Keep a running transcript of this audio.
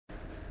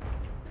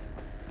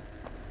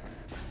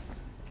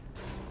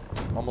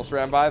Almost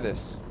ran by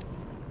this.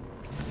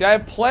 See, I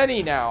have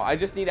plenty now. I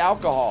just need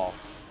alcohol.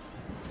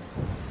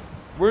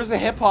 Where's the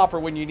hip hopper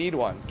when you need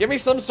one? Give me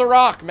some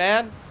Ciroc,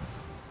 man.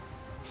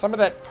 Some of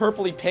that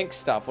purpley pink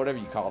stuff, whatever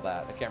you call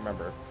that. I can't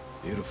remember.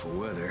 Beautiful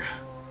weather.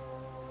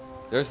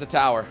 There's the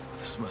tower.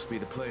 This must be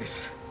the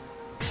place.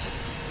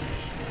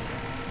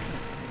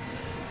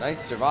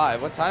 Nice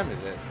survive. What time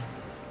is it?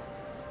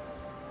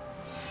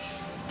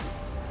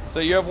 So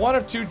you have one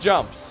of two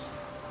jumps.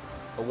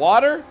 The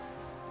water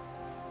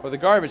or the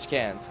garbage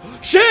cans.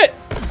 Shit!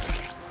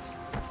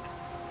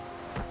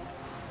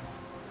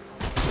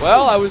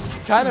 Well, I was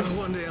kind of...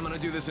 One day I'm gonna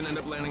do this and end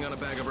up landing on a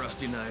bag of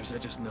rusty knives. I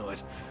just know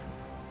it.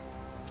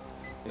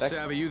 Hey,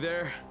 Savvy, you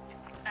there?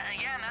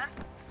 Yeah, man.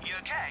 You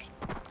okay?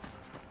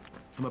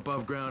 I'm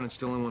above ground and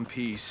still in one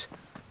piece.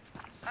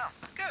 Oh,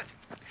 good.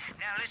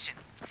 Now listen,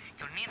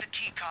 you'll need the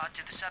key card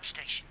to the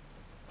substation.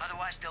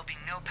 Otherwise, there'll be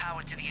no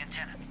power to the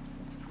antenna.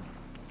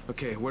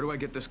 Okay, where do I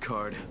get this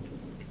card?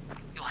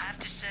 You'll have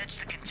to search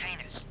the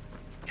containers.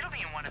 It'll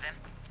be in one of them.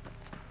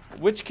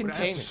 Which Would I have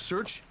container? to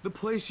search the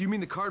place? You mean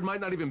the card might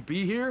not even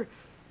be here?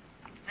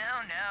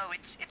 No,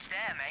 it's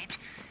there, mate.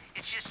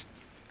 It's just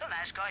the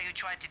last guy who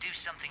tried to do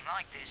something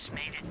like this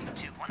made it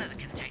to one of the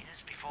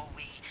containers before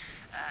we,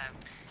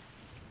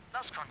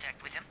 lost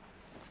contact with him.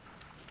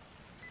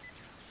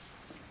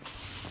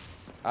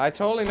 I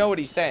totally know what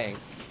he's saying.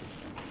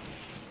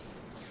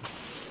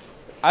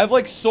 I have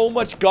like so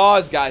much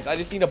gauze, guys. I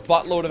just need a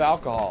buttload of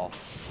alcohol.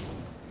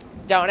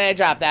 Don't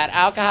drop that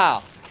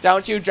alcohol.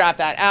 Don't you drop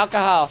that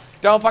alcohol.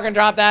 Don't fucking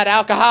drop that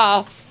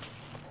alcohol.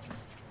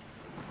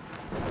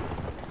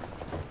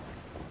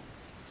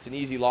 It's an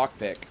easy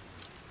lockpick.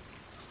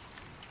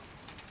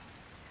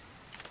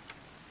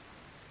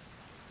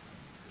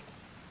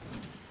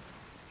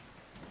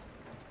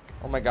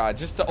 Oh my god,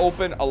 just to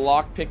open a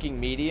lockpicking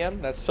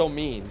medium? That's so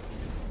mean.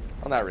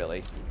 Well, not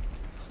really.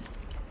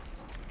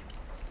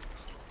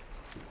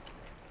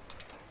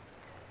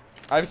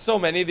 I have so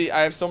many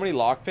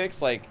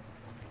lockpicks, like,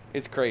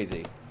 it's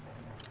crazy.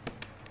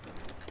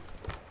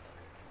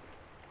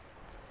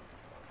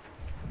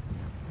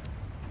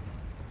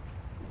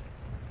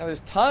 Now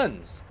there's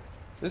tons.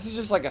 This is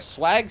just like a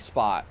swag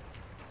spot.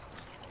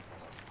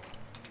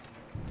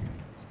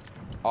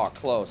 Oh,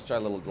 close. Try a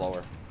little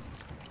lower.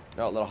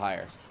 No, a little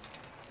higher.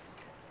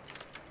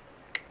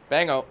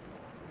 Bango.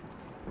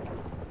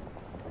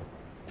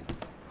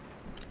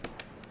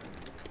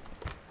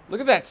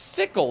 Look at that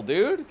sickle,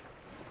 dude.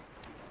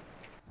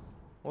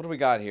 What do we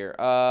got here?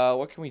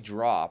 What can we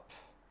drop?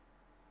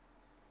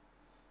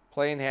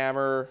 Plane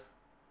hammer.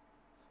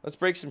 Let's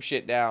break some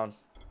shit down.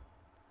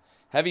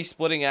 Heavy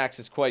splitting axe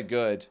is quite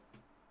good.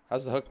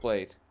 How's the hook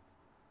blade?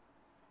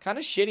 Kind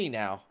of shitty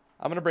now.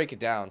 I'm gonna break it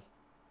down.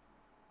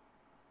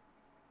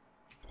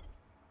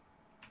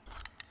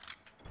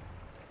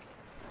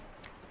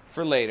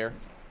 For later.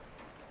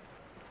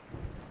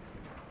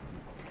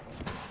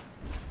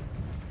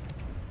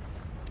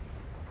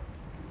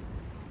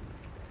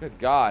 Good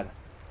God.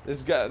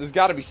 There's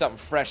got to be something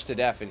fresh to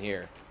death in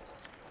here.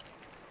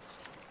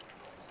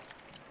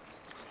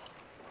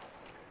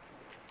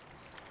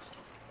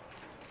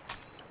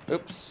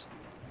 Oops.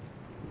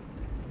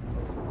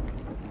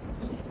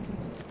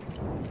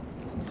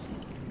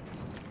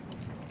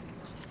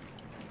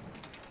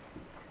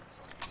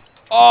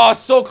 Oh,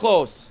 so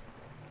close.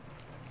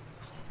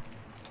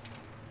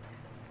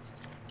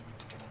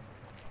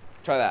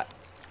 Try that.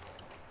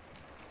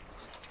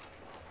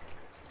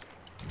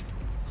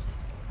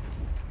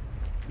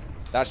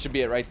 That should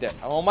be it right there.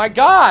 Oh my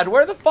God,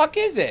 where the fuck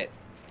is it?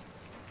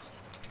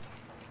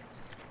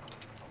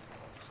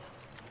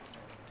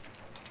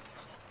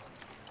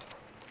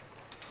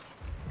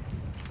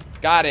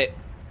 Got it.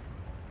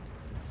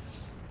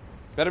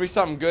 Better be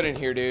something good in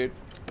here, dude.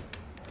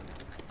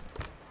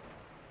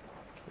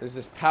 There's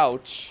this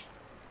pouch.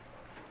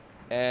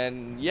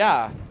 And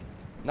yeah,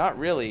 not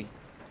really.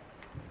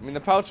 I mean, the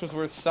pouch was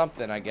worth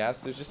something, I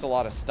guess. There's just a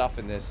lot of stuff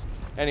in this.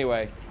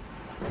 Anyway,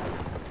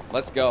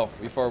 let's go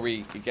before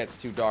it gets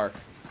too dark.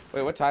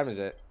 Wait, what time is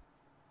it?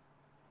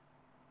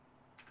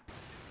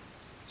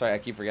 Sorry, I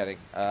keep forgetting.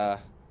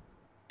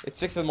 It's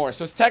 6 in the morning,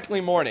 so it's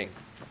technically morning.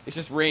 It's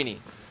just rainy.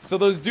 So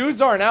those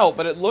dudes aren't out,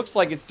 but it looks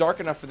like it's dark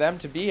enough for them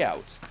to be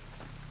out.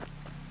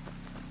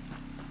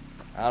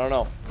 I don't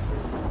know.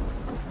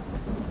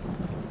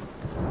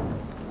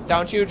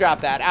 Don't you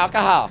drop that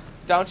alcohol.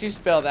 Don't you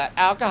spill that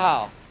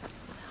alcohol.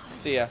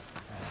 See ya.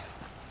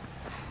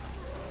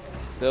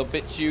 Little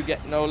bitch, you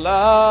get no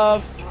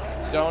love.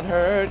 Don't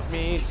hurt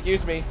me.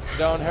 Excuse me.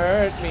 Don't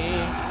hurt me.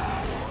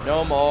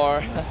 No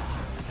more.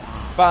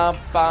 Bump,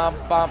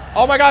 bump, bump.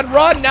 Oh my God,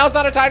 run. Now's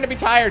not a time to be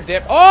tired,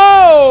 dip.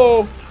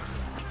 Oh!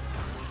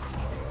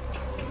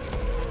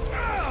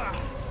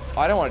 Oh,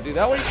 I don't want to do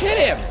that. What, hit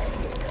him?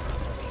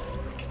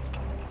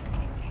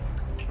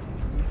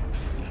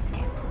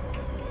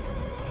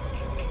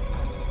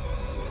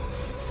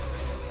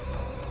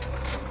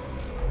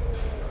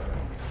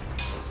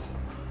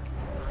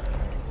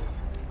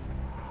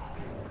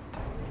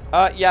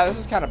 Yeah, this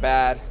is kind of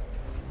bad.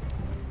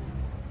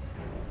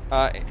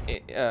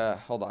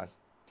 Hold on.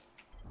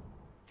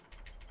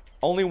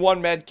 Only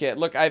 1 med kit.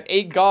 Look, I have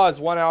 8 gauze,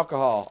 1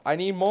 alcohol. I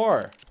need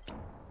more.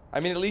 I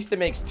mean, at least it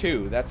makes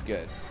 2. That's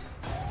good.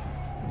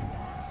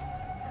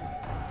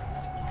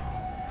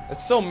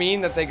 It's so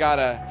mean that they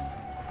gotta...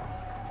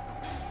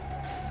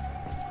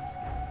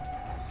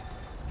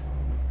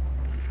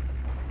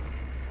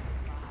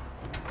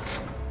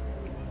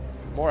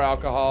 More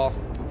alcohol.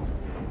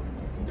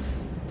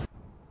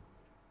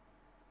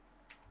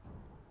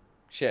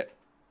 Shit.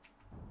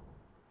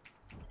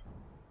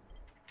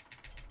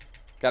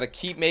 Gotta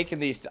keep making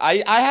these. I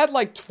had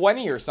like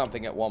 20 or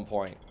something at one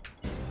point.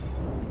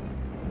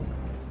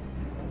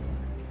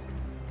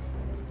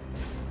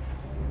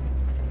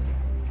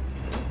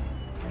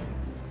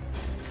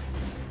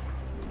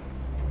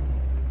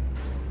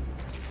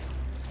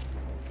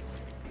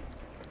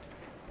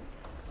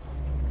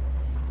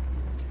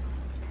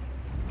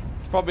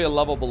 It's probably a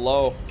level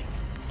below.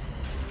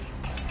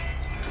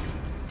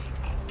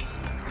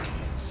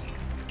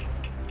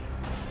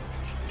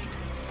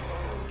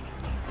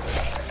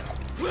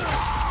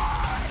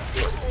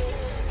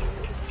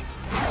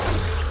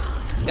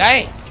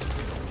 Dang!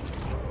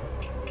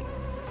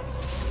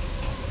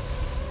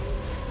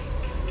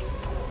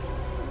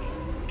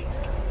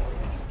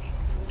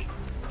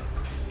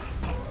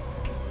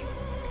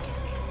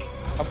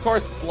 Of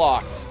course it's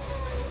locked.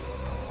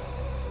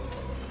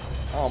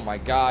 Oh my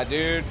god,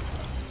 dude.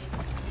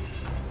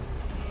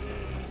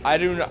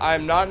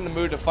 I'm not in the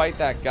mood to fight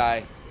that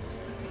guy.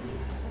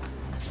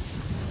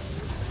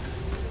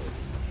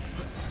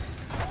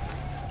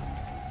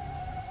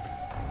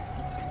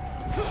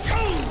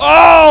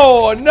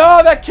 Oh,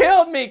 no, that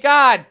killed me.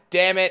 God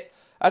damn it.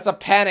 That's a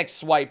panic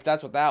swipe.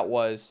 That's what that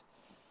was.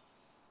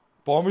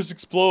 Bombers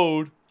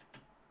explode.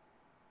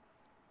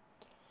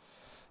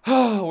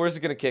 Where's it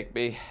going to kick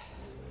me?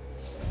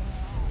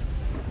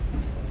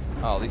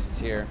 Oh, at least it's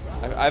here.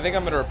 I think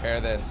I'm going to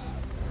repair this.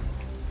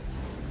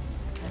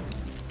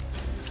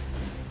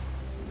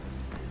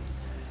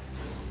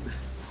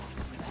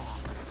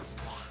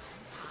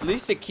 At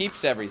least it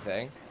keeps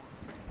everything.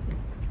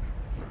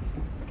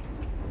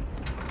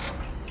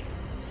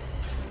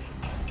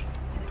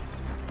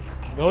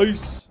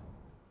 Nice.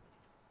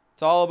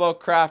 It's all about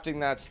crafting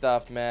that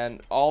stuff,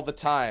 man. All the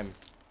time.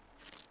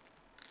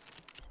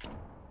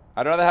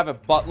 I'd rather have a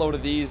buttload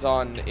of these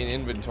in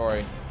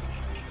inventory.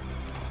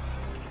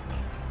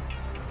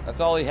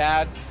 That's all he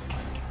had.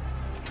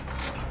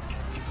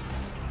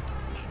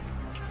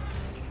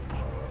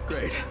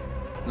 Great.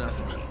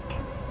 Nothing.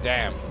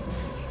 Damn.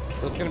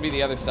 What's gonna be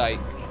the other site?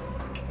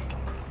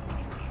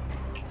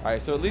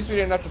 Alright, so at least we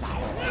didn't have to...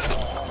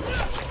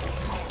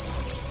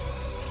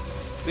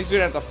 At least we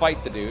didn't have to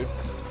fight the dude.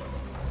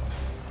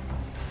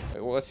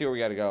 Wait, well, let's see where we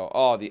gotta go.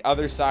 Oh, the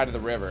other side of the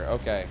river.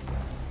 Okay.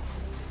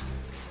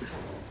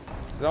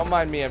 So don't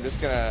mind me. I'm just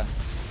gonna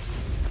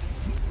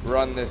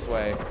run this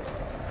way.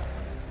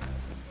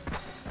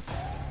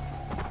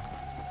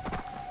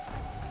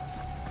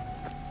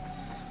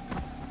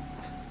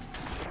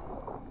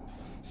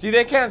 See,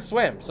 they can't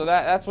swim, so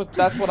that's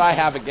what I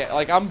have again.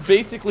 Like, I'm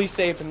basically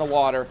safe in the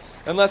water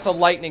unless a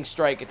lightning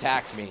strike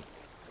attacks me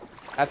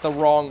at the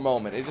wrong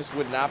moment. It just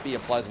would not be a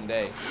pleasant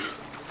day.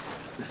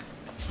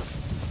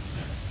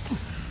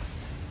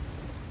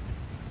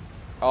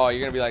 Oh, you're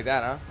gonna be like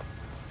that, huh?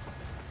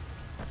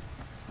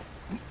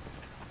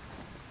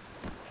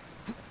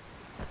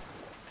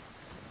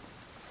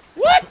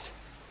 What?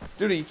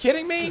 Dude, are you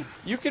kidding me?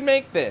 You can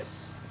make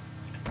this.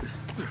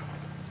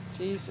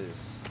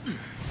 Jesus.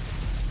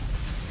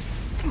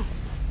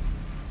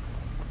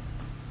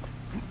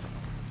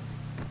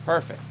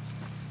 Perfect.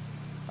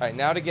 Alright,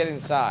 now to get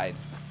inside.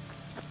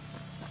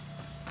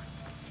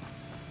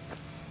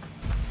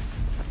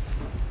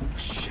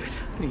 Shit.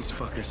 These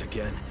fuckers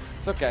again.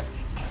 It's okay.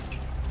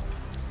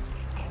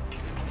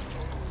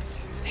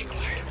 Stay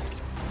quiet.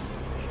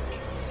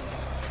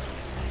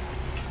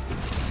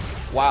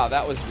 Wow,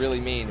 that was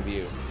really mean of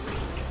you.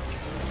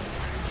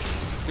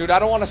 Dude, I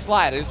don't want to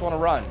slide. I just want to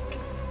run.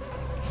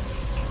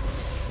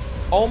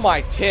 Oh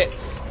my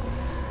tits.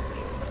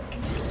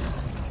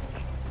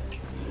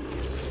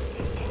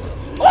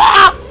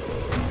 Ah!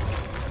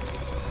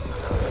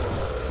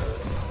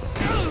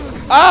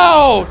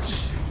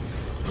 Ouch!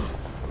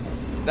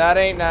 That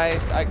ain't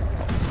nice.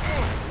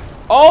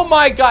 Oh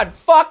my god,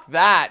 fuck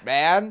that,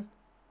 man.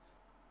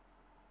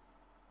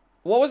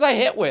 What was I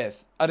hit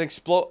with? An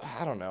explode?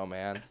 I don't know,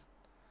 man.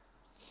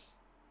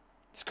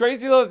 It's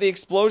crazy though that the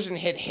explosion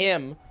hit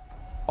him.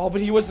 Oh, but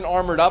he wasn't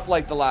armored up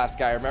like the last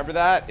guy. Remember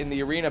that? In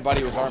the arena,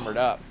 buddy was armored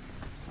up.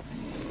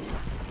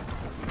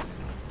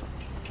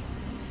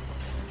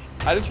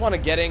 I just want to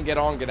get in, get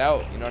on, get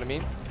out. You know what I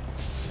mean?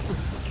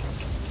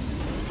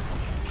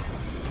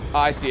 Oh,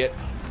 I see it.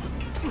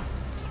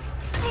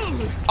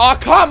 Oh,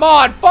 come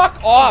on.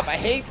 Fuck off. I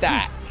hate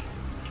that.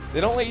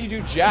 They don't let you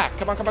do jack.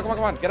 Come on, come on, come on,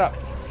 come on. Get up.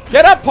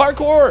 Get up,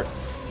 parkour.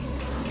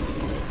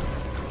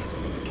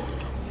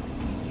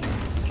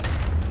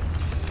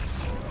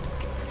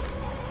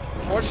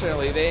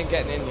 Fortunately, they ain't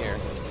getting in here.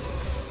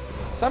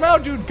 Somehow,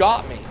 dude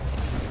got me.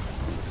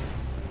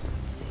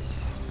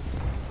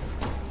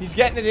 He's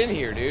getting it in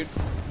here, dude.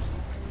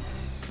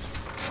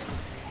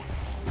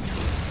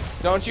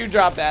 Don't you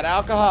drop that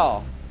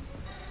alcohol.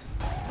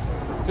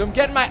 Dude, I'm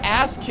getting my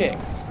ass kicked.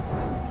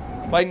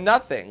 By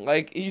nothing.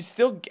 Like, he's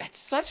still... It's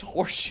such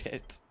horseshit.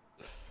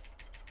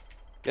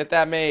 Get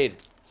that made.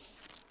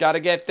 Gotta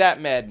get that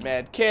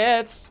med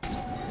kits.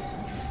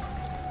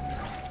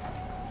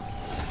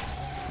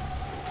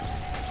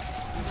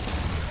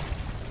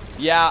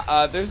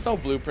 Yeah, there's no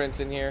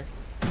blueprints in here.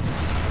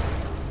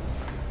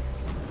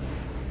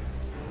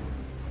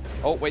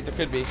 Oh, wait, there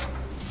could be.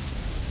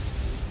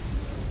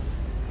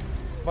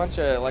 It's a bunch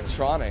of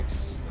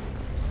electronics.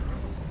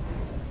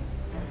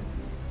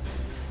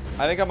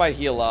 I think I might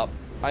heal up.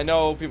 I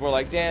know people are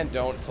like, Dan,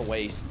 don't. It's a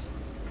waste.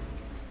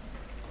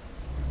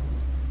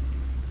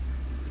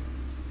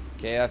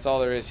 Okay, that's all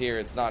there is here.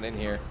 It's not in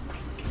here.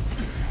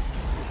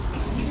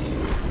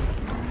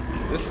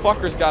 This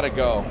fucker's gotta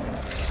go.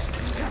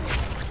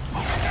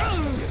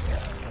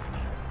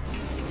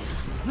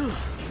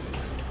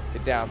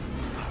 Get down.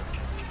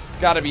 It's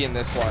gotta be in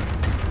this one.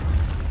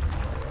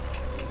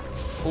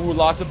 Ooh,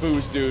 lots of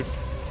booze, dude.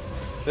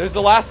 There's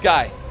the last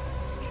guy.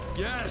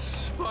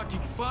 Yes,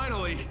 fucking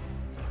finally.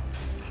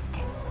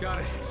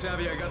 Got it.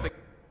 Savvy, I got the...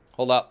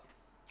 Hold up.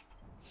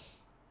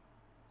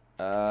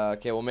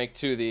 Okay, we'll make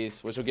 2 of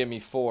these, which will give me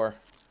 4.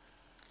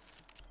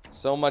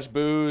 So much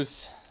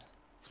booze.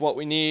 It's what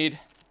we need.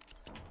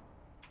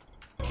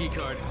 Key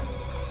card.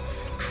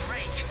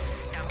 Great.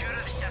 Now go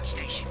to the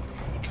substation.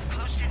 It's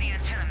close to the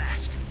antenna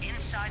mast,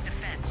 inside the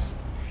fence.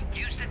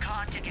 Use the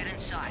card to get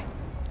inside.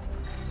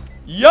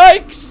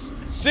 Yikes!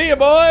 See ya,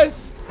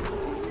 boys!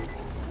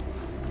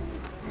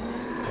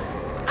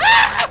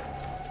 Ah!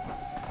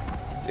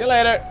 See you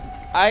later.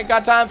 I ain't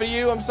got time for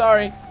you. I'm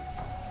sorry.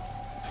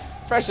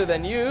 Fresher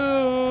than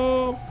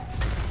you.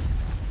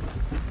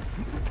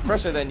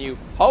 Fresher than you.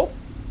 Ho!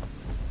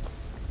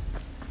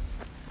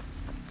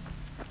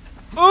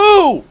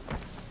 Ooh!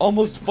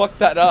 Almost fucked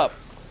that up.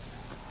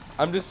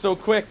 I'm just so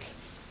quick.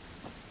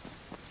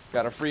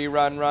 Got a free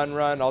run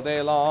all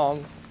day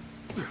long.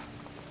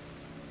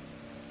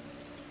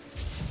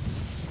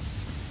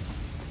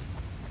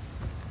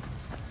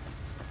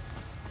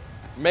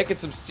 Making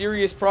some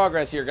serious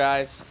progress here,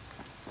 guys.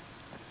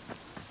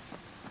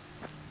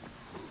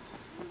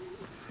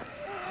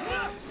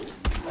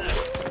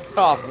 Get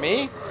off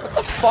me. What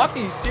the fuck? Are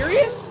you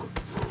serious?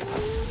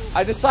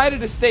 I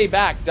decided to stay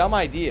back. Dumb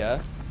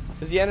idea.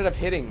 Because he ended up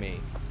hitting me.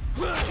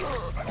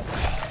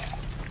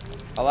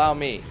 Allow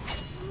me.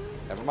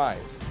 Never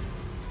mind.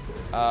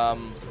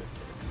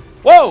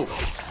 Whoa!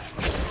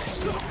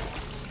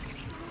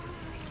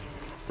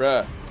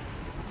 Bruh.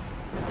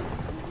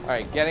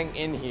 Alright, getting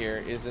in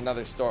here is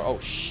another store. Oh,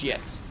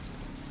 shit.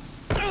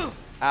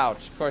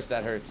 Ouch. Of course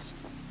that hurts.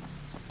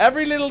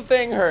 Every little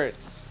thing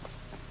hurts.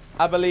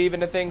 I believe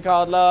in a thing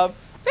called love.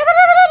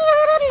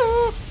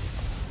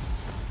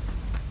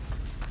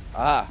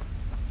 Ah.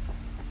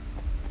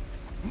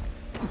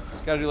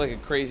 Just gotta do like a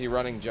crazy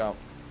running jump.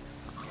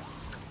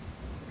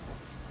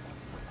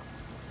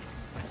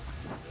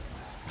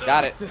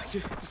 Got it.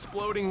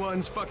 Exploding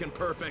one's fucking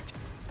perfect.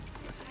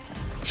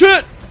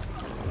 Shit!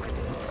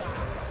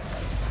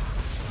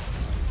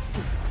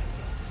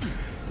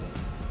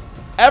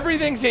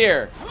 Everything's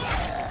here.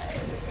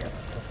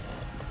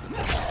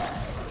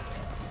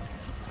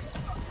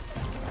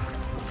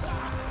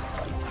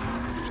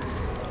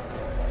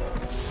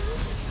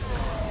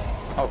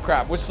 Oh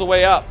crap, which is the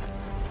way up?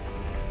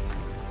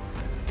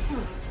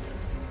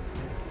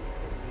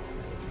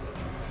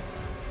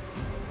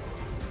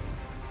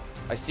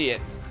 I see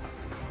it.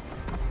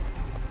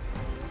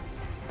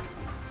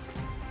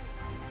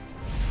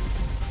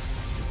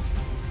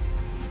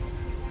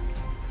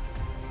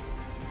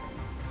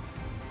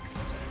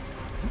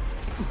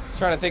 Just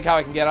trying to think how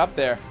I can get up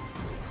there.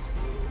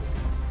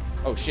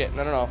 Oh shit,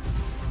 no, no, no.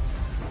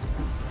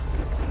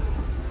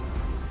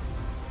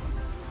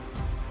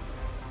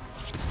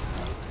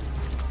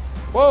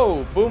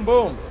 Whoa, boom,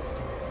 boom.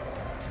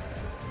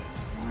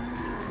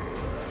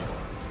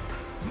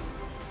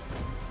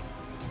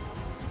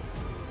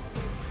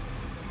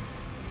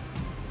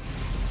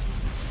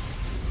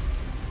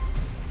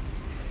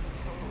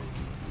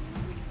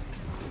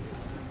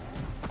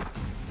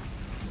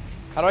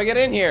 How do I get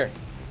in here?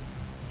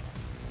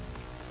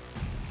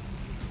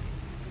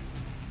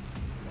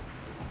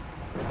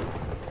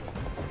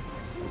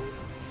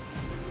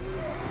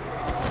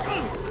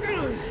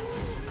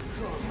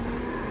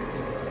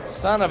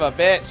 Son of a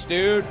bitch,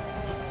 dude.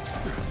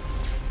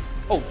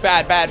 Oh,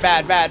 bad, bad,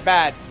 bad, bad,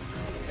 bad.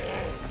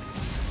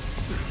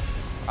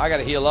 I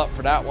gotta heal up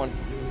for that one.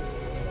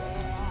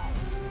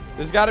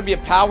 There's gotta be a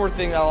power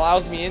thing that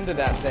allows me into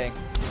that thing.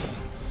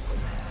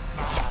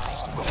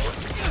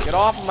 Get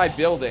off of my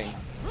building.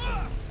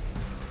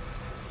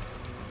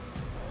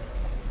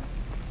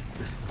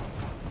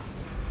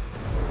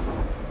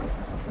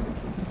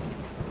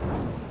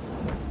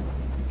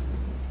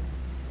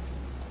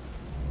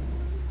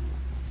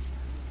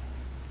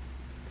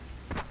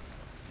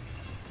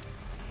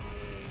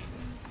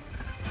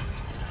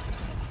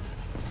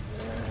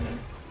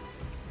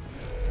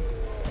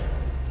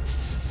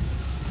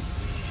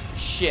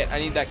 Shit, I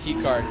need that key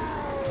card.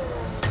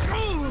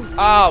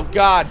 Oh,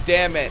 god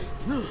damn it.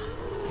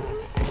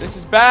 This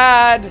is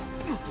bad.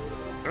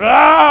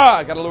 Ah,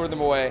 I gotta lure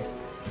them away.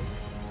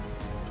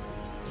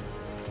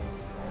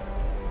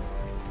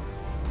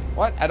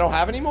 What? I don't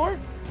have any more?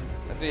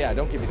 Yeah,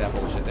 don't give me that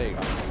bullshit. There you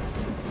go.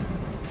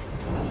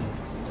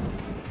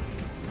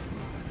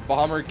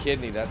 Bomber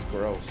kidney, that's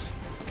gross.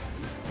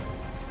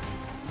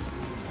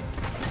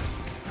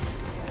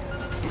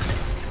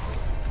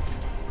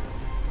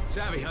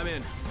 Savvy, I'm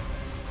in.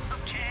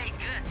 Okay,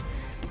 good.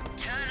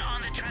 Turn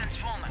on the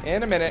transformer.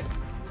 In a minute.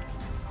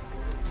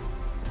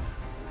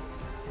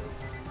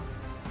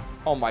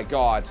 Oh my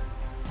god.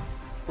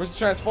 Where's the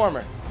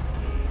transformer?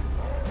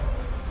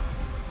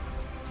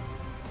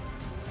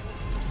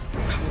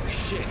 Holy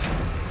shit.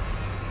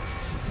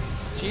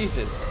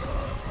 Jesus.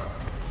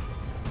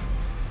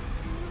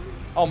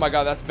 Oh my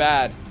god, that's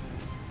bad.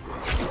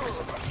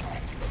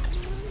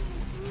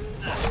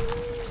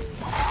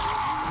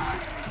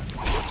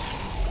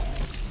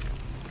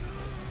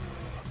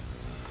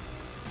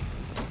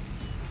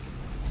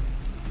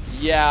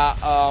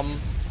 Yeah,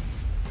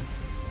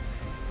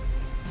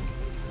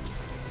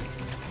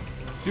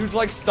 dude's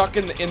like stuck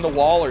in the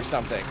wall or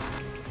something.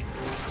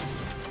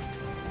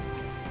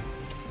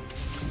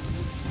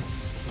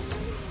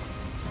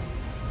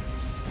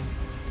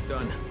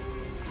 Done.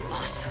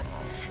 Awesome.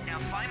 Now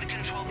find the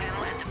control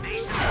panel at the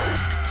base of the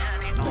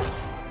house and turn it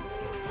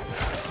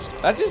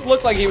on. That just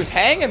looked like he was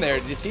hanging there.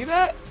 Did you see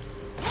that?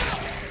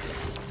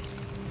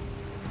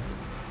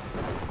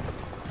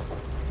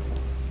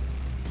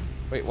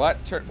 Wait, what?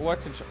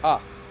 What control?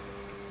 Ah.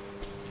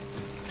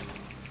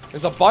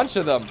 There's a bunch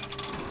of them.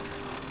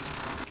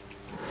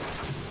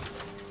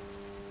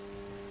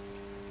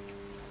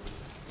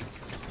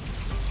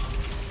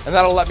 And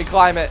that'll let me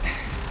climb it.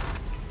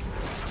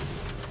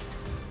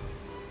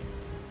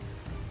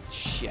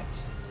 Shit.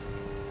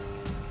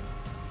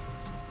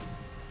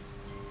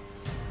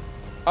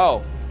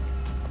 Oh.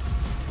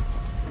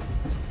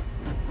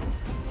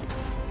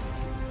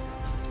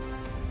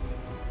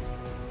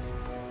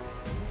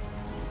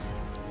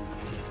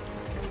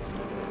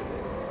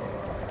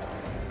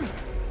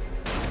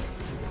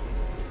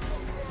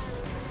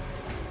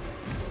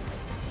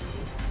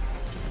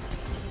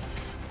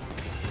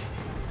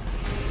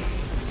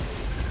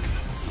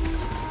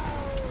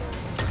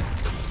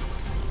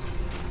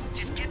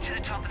 Just get to the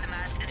top of the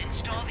mast and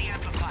install the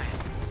amplifier.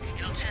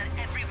 It'll turn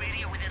every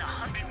radio within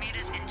 100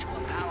 meters into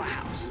a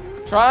powerhouse.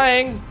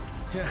 Trying.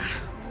 Yeah.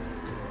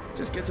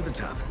 Just get to the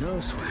top. No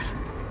sweat.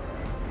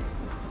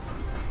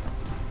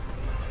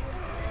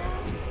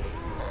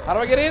 How do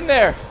I get in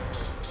there?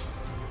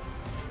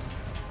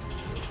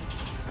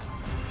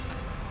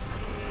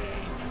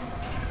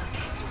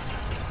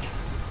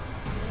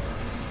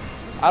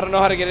 I don't know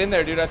how to get in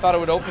there, dude. I thought it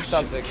would open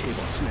something. Shit, the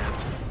cable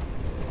snapped.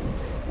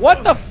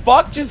 What the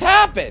fuck just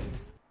happened?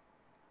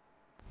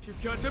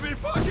 You've got to be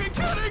fucking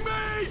kidding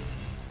me!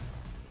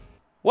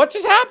 What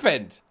just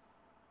happened?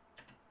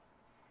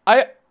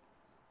 I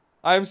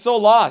am so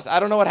lost. I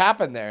don't know what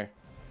happened there.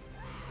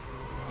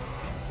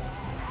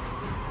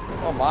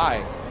 Oh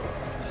my.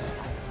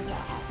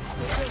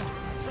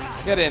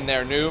 Get in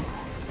there, noob.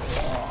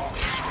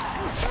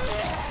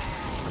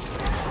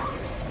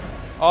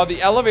 Oh,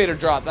 the elevator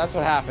dropped. That's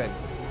what happened.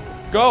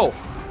 Go.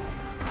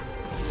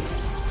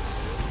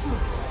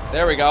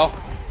 There we go.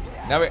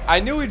 Now I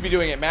knew we'd be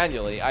doing it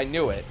manually. I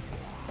knew it.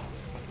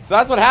 So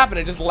that's what happened.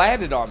 It just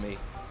landed on me.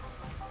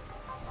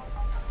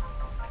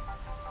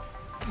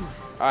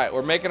 Alright,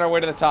 we're making our way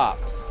to the top.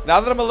 Now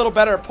that I'm a little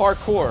better at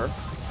parkour,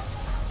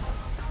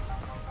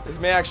 this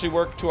may actually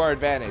work to our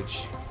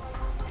advantage.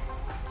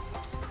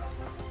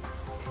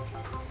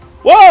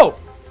 Whoa!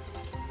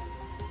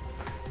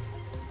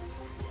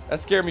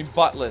 That scared me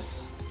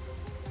buttless.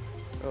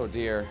 Oh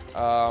dear.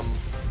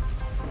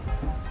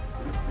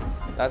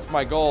 That's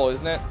my goal,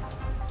 isn't it?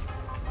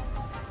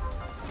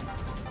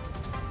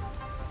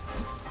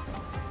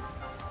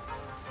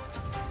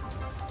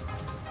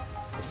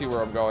 Let's see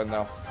where I'm going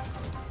though.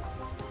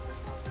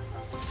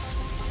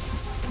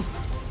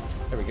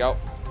 There we go.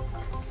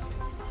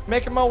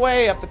 Making my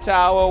way up the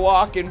tower,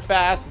 walking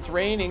fast. It's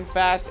raining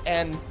fast,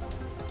 and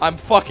I'm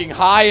fucking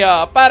high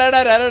up.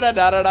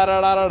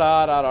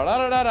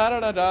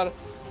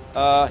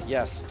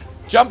 Yes.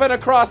 Jumping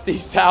across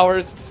these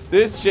towers.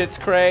 This shit's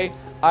cray.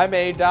 I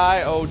may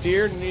die. Oh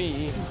dear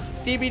me.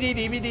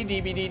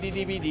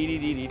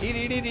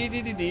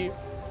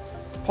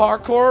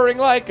 Parkouring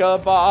like a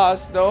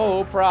boss.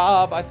 No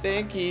prob. I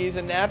think he's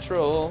a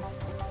natural.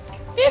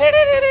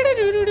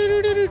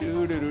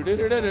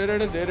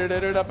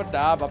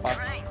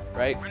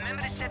 Right?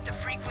 Remember to set the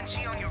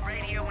frequency on your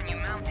radio when you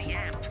mount the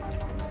amp.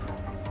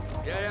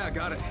 Yeah,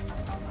 got it.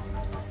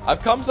 I've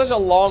come such a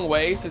long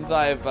way since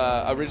I've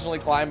originally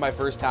climbed my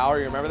first tower.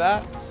 You remember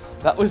that?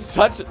 That was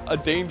such a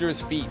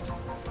dangerous feat.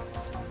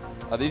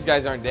 Oh, these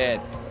guys aren't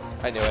dead.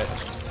 I knew it.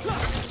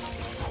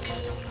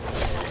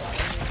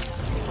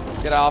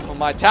 Get off of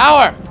my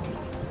tower!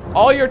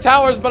 All your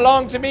towers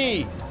belong to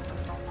me!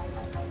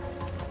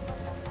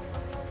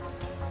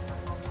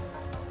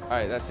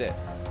 Alright, that's it.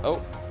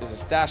 Oh, there's a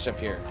stash up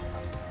here.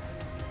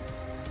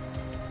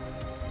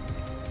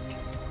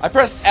 I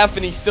pressed F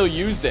and he still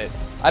used it.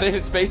 I didn't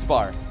hit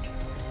spacebar.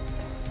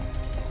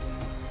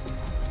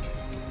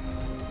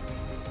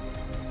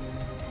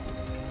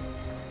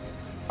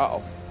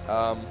 Uh-oh.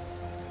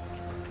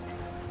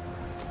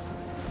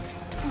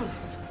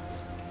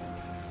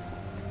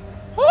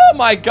 Oh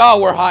my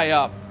god, we're high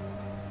up.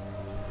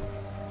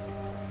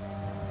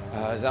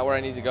 Is that where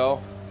I need to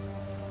go?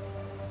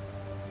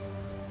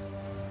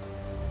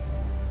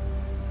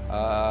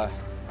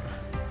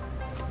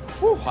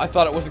 Whew, I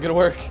thought it wasn't gonna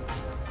work.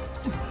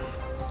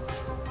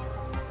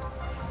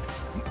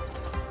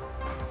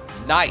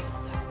 Nice.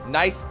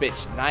 Nice,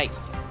 bitch. Nice.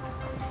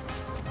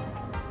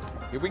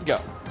 Here we go.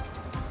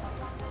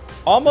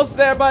 Almost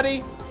there,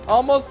 buddy.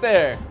 Almost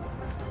there.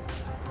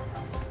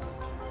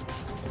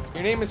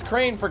 Your name is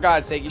Crane, for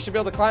God's sake. You should be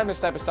able to climb this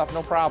type of stuff,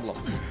 no problem.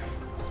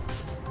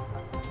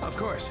 Of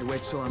course. It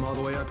waits till I'm all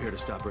the way up here to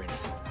stop raining.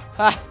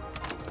 Ha!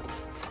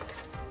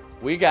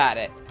 We got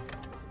it.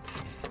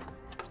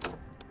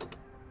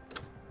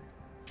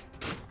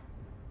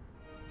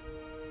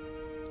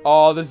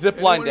 Oh, the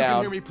zip line Anyone who can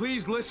down. hear me,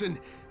 please listen.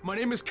 My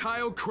name is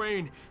Kyle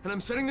Crane, and I'm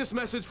sending this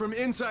message from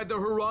inside the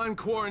Huron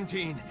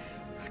quarantine.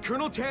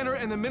 Colonel Tanner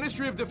and the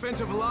Ministry of Defense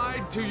have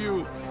lied to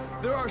you.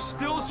 There are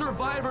still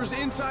survivors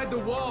inside the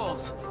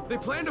walls. They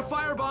plan to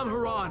firebomb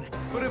Huron,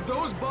 but if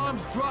those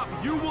bombs drop,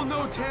 you will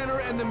know Tanner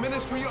and the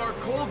Ministry are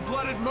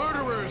cold-blooded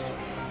murderers.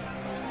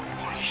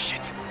 Holy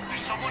shit!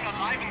 There's someone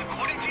alive in the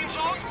quarantine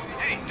zone?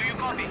 Hey, do you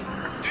copy?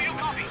 Do you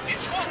copy?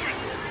 It's Squadron!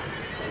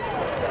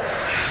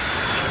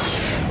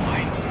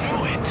 I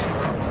knew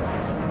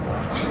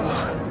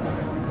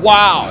it!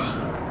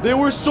 Wow. They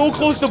were so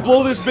close to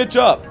blow this bitch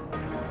up.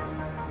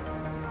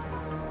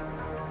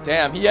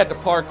 Damn, he had to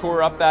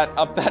parkour up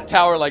that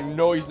tower like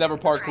no, he's never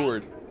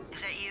parkoured. Is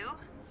that you?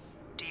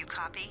 Do you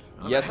copy?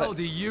 What Yes, the hell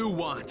do you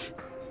want?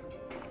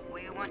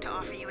 We want to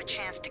offer you a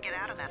chance to get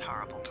out of that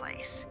horrible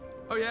place.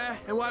 Oh yeah?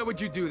 And why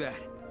would you do that?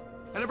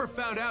 I never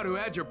found out who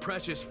had your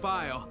precious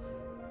file.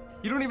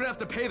 You don't even have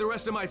to pay the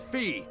rest of my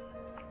fee.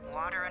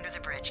 Water under the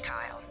bridge,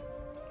 Kyle.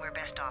 We're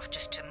best off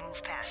just to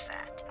move past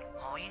that.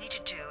 All you need to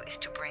do is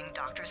to bring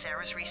Dr.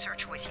 Zara's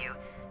research with you,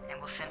 and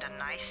we'll send a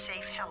nice,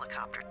 safe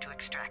helicopter to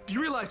extract you.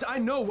 You realize I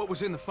know what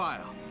was in the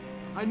file.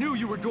 I knew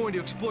you were going to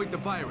exploit the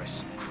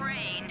virus.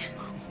 Crane!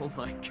 Oh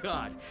my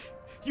god.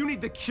 You need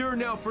the cure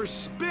now for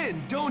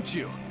spin, don't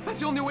you? That's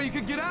the only way you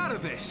could get out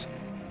of this.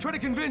 Try to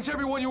convince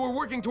everyone you were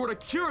working toward a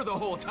cure the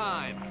whole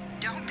time.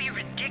 Don't be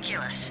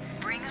ridiculous.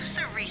 Bring us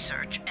the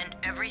research, and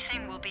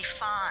everything will be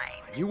fine.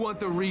 You want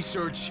the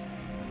research?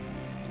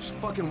 Just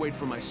fucking wait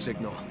for my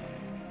signal.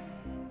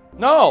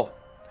 No!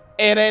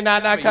 It ain't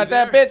not Sammy, cut you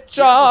that there? bitch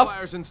The off!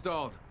 amplifier's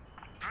installed.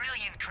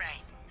 Brilliant,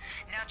 Crane.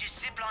 Now just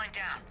zip line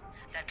down.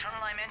 That tunnel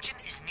I mentioned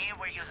is near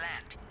where you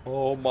land.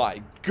 Oh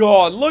my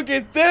god, look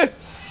at this!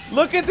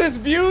 Look at this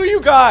view,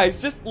 you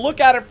guys! Just look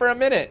at it for a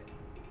minute.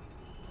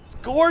 It's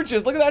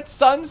gorgeous. Look at that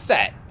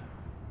sunset.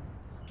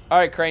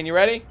 Alright, Crane, you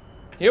ready?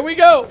 Here we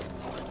go!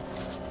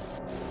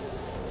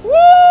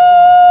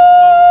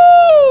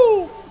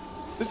 Woo!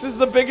 This is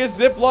the biggest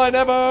zip line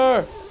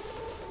ever!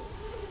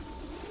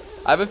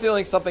 I have a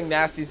feeling something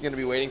nasty is going to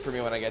be waiting for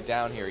me when I get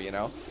down here, you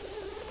know?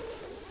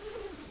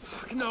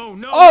 Fuck, no,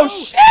 no, Oh, no.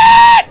 shit!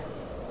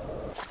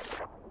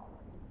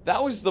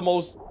 That was the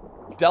most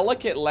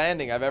delicate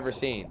landing I've ever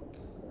seen.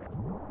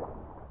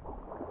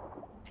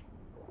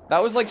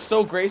 That was like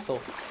so graceful.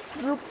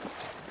 Bloop,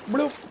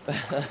 bloop.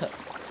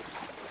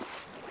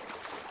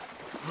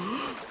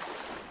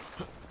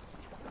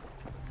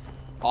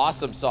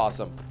 Awesome,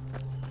 sawsome.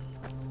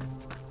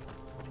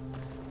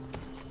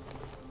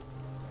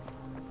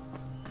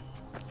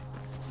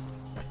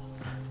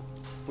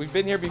 We've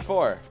been here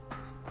before.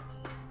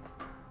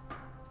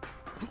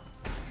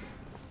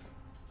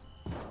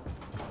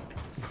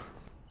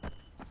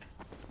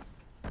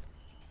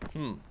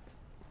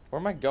 Where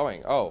am I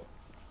going? Oh.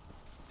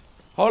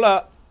 Hold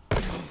up.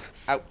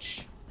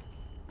 Ouch.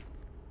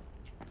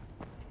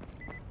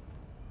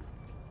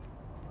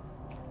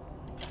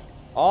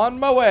 On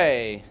my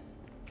way.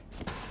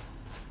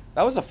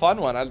 That was a fun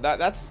one.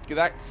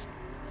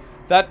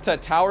 That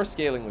tower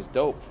scaling was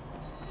dope.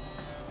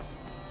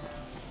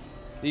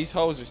 These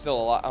hoes are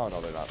still alive. Oh no,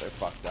 they're not. They're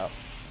fucked up.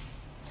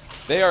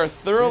 They are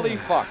thoroughly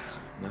fucked.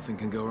 Nothing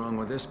can go wrong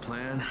with this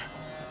plan.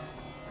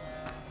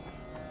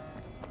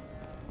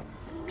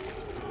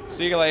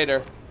 See you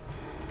later.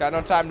 Got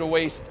no time to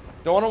waste.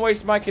 Don't want to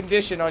waste my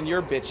condition on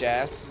your bitch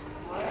ass.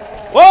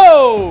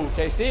 Whoa!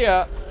 Okay, see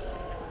ya.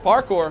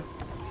 Parkour.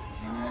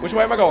 Which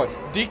way am I going?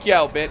 Deke you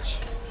out, bitch.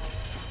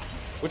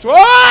 Which way?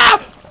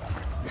 Ah!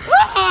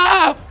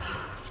 Ah!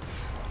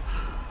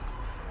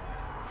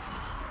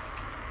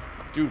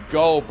 Dude,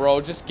 go,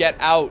 bro. Just get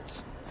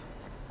out.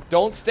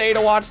 Don't stay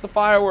to watch the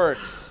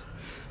fireworks.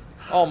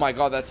 Oh my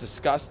god, that's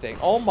disgusting.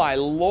 Oh my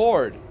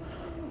lord.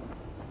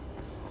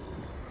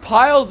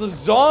 Piles of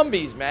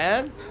zombies,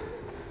 man.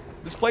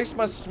 This place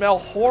must smell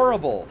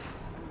horrible.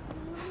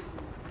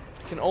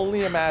 I can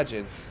only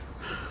imagine.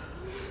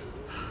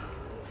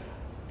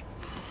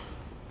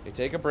 Okay,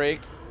 take a break.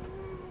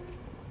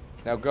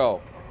 Now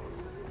go.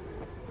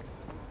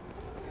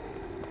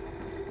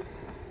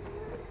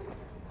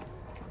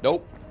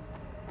 Nope.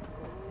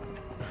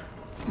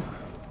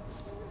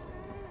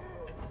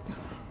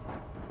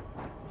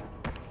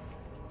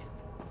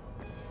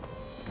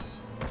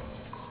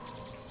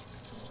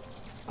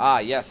 Ah,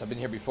 yes, I've been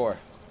here before.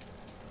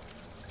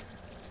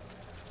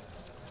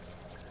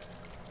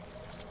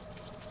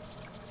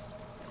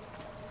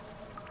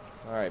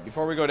 Alright,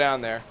 before we go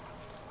down there.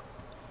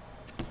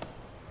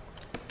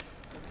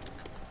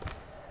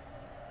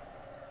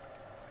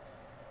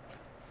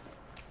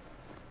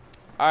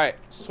 Alright,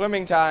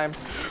 swimming time.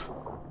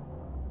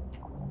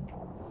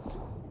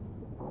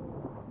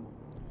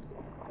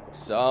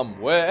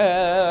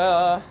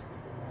 Somewhere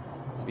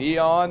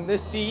beyond the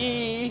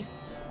sea,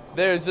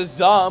 there's a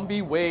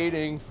zombie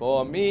waiting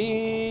for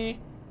me.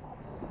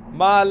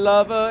 My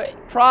lover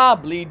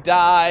probably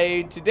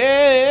died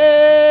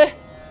today,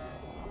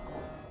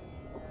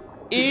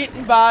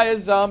 eaten by a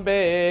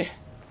zombie,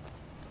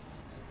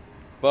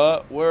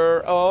 but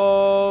we're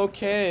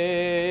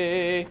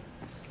okay.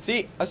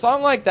 See, a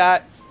song like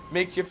that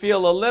makes you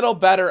feel a little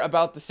better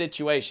about the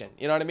situation.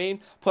 You know what I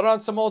mean? Put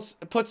on some old,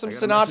 put some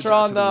Sinatra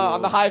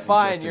on the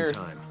hi-fi, and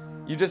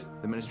you just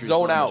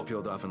zone out.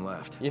 Peeled off and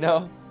left. You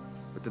know?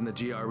 But then the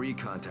GRE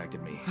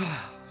contacted me.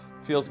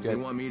 Feels good. They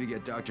want me to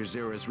get Dr.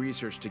 Zera's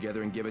research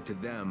together and give it to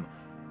them,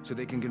 so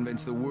they can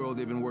convince the world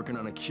they've been working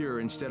on a cure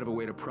instead of a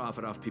way to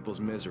profit off people's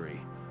misery.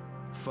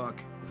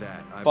 Fuck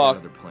that. I've got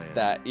other plans.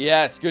 That.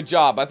 Yes, good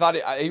job. I thought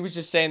he was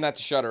just saying that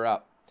to shut her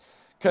up.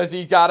 Cause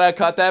he gotta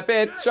cut that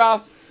bitch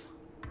off.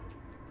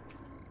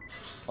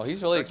 Oh,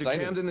 he's really excited.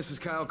 Dr. Camden, this is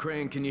Kyle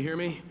Crane. Can you hear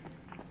me?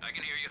 I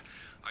can hear you.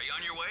 Are you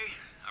on your way?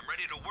 I'm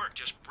ready to work.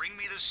 Just bring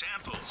me the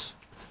samples.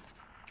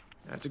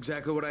 That's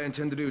exactly what I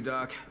intend to do,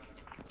 Doc.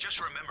 Just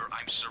remember,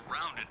 I'm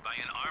surrounded by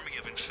an army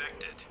of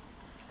infected.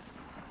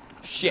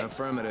 Shit.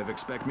 Affirmative.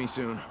 Expect me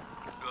soon.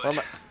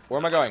 Good. Where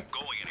am I going? I'm not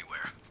going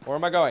anywhere. Where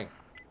am I going?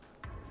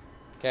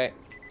 Okay.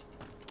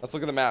 Let's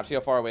look at the map, see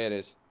how far away it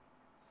is.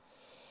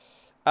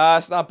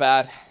 It's not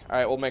bad.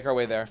 Alright, we'll make our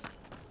way there.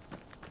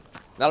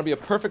 That'll be a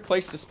perfect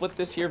place to split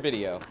this here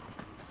video.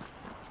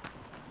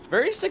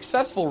 Very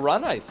successful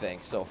run, I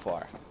think, so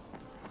far.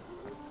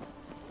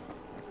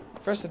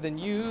 Faster than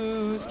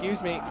you.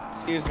 Excuse me.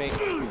 Excuse me.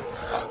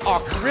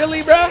 Oh,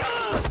 really, bruh?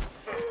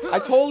 I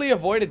totally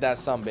avoided that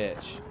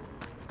sumbitch.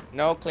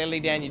 No, clearly,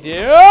 Dan, you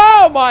did.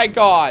 Oh, my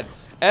God.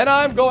 And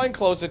I'm going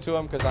closer to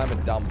him because I'm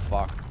a dumb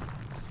fuck.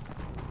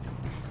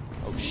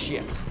 Oh,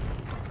 shit.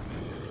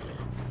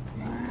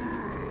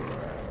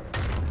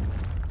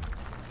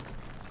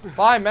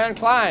 Climb, man,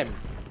 climb.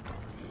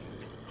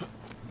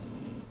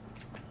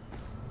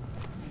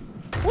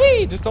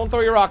 Whee! Just don't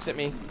throw your rocks at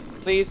me,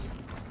 please.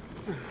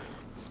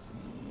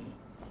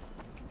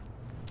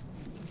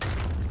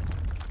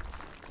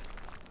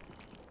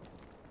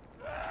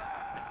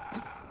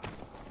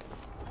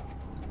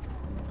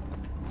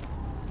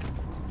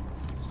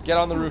 Just get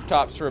on the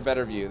rooftops for a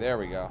better view. There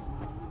we go.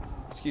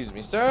 Excuse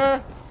me,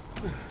 sir.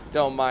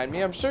 Don't mind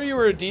me. I'm sure you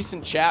were a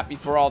decent chap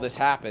before all this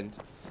happened.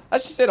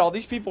 That's just it. All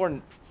these people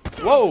are...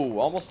 Whoa!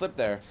 Almost slipped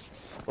there.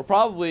 We're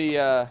probably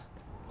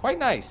quite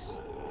nice.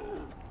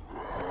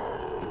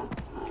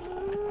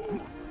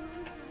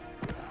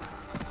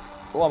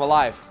 Oh, I'm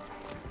alive.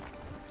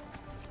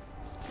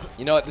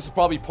 You know what? This is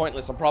probably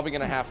pointless. I'm probably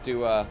gonna have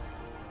to.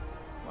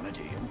 Wanna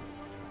do him?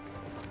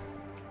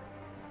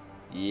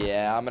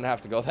 Yeah, I'm gonna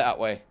have to go that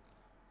way.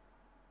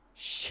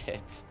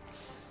 Shit.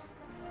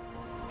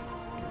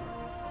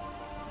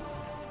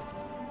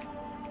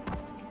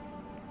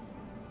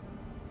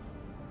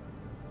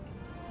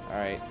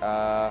 Alright,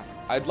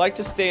 I'd like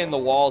to stay in the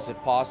walls if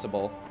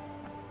possible.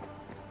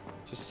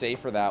 Just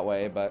safer that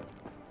way, but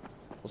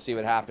we'll see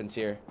what happens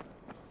here.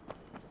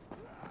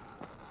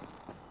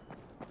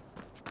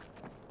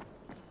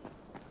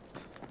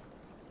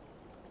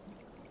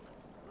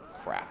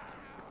 Crap.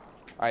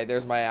 Alright,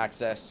 there's my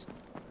access.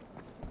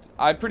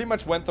 I pretty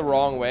much went the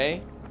wrong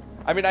way.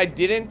 I mean, I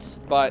didn't,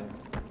 but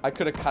I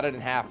could have cut it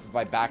in half if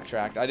I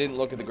backtracked. I didn't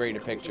look at the greater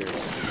picture.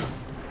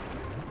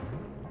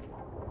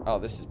 Oh,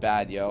 this is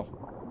bad, yo.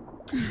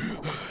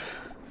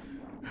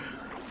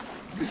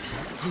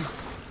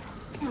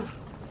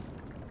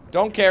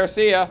 Don't care,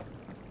 see ya.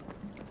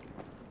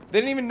 They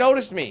didn't even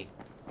notice me.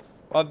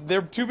 Well,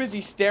 they're too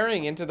busy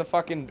staring into the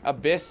fucking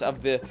abyss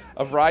of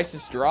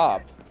Rice's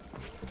drop.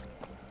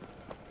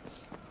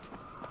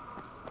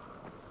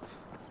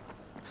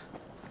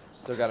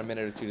 Still got a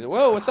minute or two.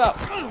 Whoa, what's up?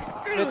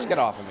 Bitch, get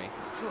off of me.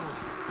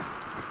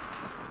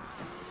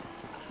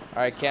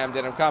 Alright,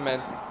 Camden, I'm coming.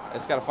 I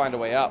just gotta find a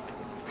way up.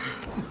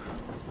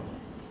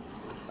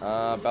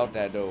 About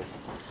that, though.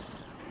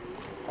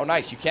 Oh,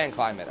 nice. You can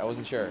climb it. I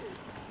wasn't sure.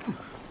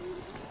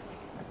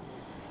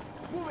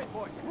 Move it,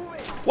 boys. Move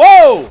it.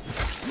 Whoa!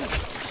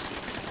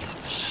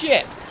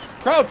 Shit.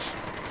 Crouch.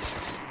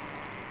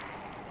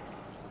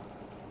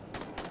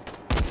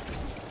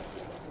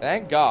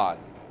 Thank God.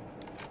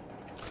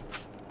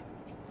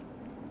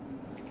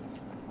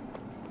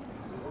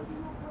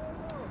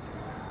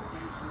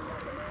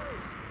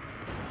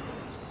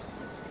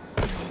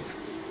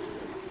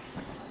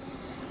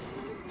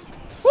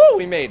 Woo,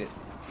 we made it.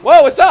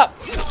 Whoa, what's up?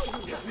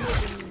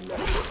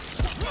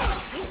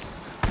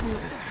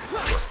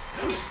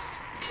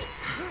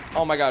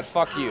 Oh my god,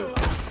 fuck you.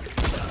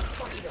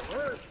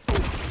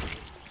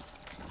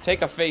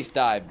 Take a face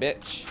dive,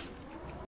 bitch.